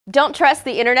Don't trust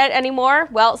the internet anymore?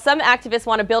 Well, some activists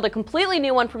want to build a completely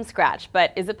new one from scratch,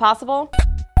 but is it possible?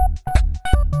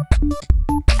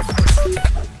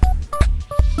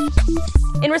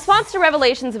 In response to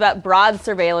revelations about broad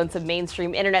surveillance of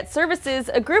mainstream internet services,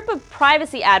 a group of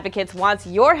privacy advocates wants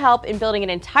your help in building an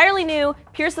entirely new,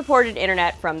 peer-supported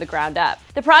internet from the ground up.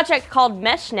 The project, called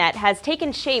Meshnet, has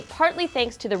taken shape partly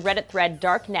thanks to the Reddit thread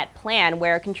Darknet Plan,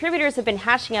 where contributors have been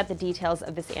hashing out the details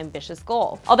of this ambitious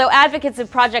goal. Although advocates of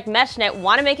Project Meshnet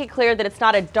want to make it clear that it's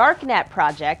not a darknet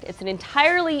project, it's an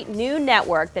entirely new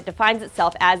network that defines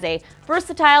itself as a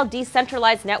versatile,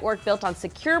 decentralized network built on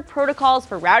secure protocols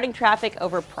for routing traffic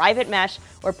over private mesh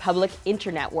or public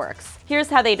internetworks. Here's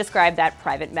how they describe that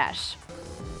private mesh.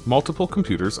 Multiple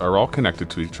computers are all connected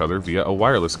to each other via a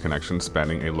wireless connection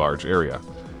spanning a large area,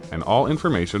 and all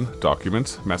information,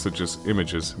 documents, messages,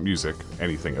 images, music,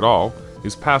 anything at all,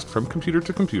 is passed from computer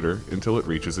to computer until it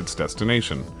reaches its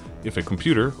destination. If a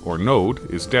computer, or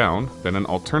node, is down, then an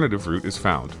alternative route is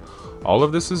found. All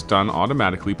of this is done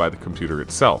automatically by the computer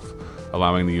itself,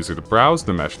 allowing the user to browse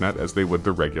the meshnet as they would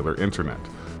the regular internet.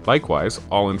 Likewise,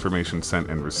 all information sent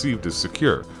and received is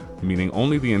secure, meaning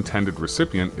only the intended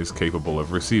recipient is capable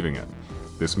of receiving it.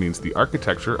 This means the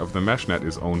architecture of the meshnet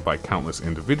is owned by countless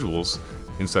individuals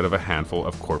instead of a handful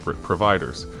of corporate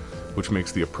providers, which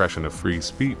makes the oppression of free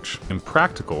speech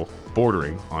impractical,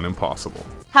 bordering on impossible.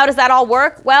 How does that all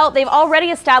work? Well, they've already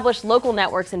established local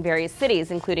networks in various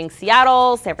cities, including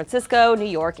Seattle, San Francisco, New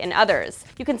York, and others.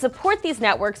 You can support these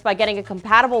networks by getting a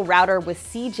compatible router with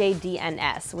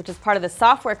CJDNS, which is part of the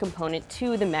software component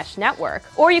to the mesh network.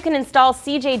 Or you can install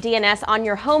CJDNS on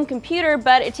your home computer,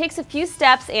 but it takes a few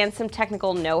steps and some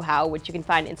technical know-how, which you can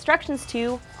find instructions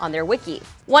to on their wiki.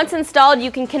 Once installed,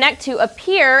 you can connect to a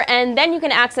peer, and then you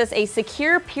can access a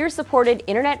secure, peer-supported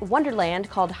internet wonderland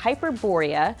called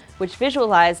Hyperborea, which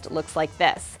visualizes looks like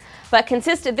this, but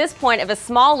consists at this point of a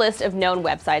small list of known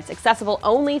websites accessible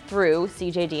only through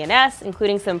CJDNS,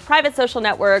 including some private social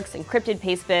networks, encrypted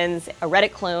pastebins, a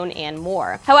Reddit clone, and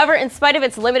more. However, in spite of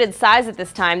its limited size at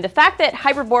this time, the fact that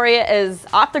Hyperborea is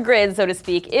off the grid, so to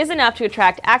speak, is enough to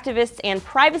attract activists and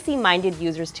privacy-minded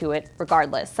users to it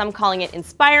regardless, some calling it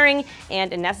inspiring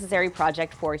and a necessary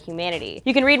project for humanity.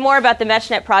 You can read more about the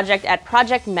Meshnet project at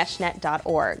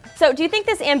projectmeshnet.org. So, do you think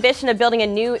this ambition of building a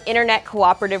new internet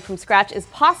cooperative from scratch is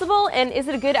possible? And is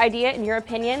it a good idea in your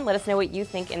opinion? Let us know what you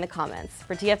think in the comments.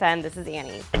 For TFN, this is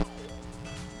Annie.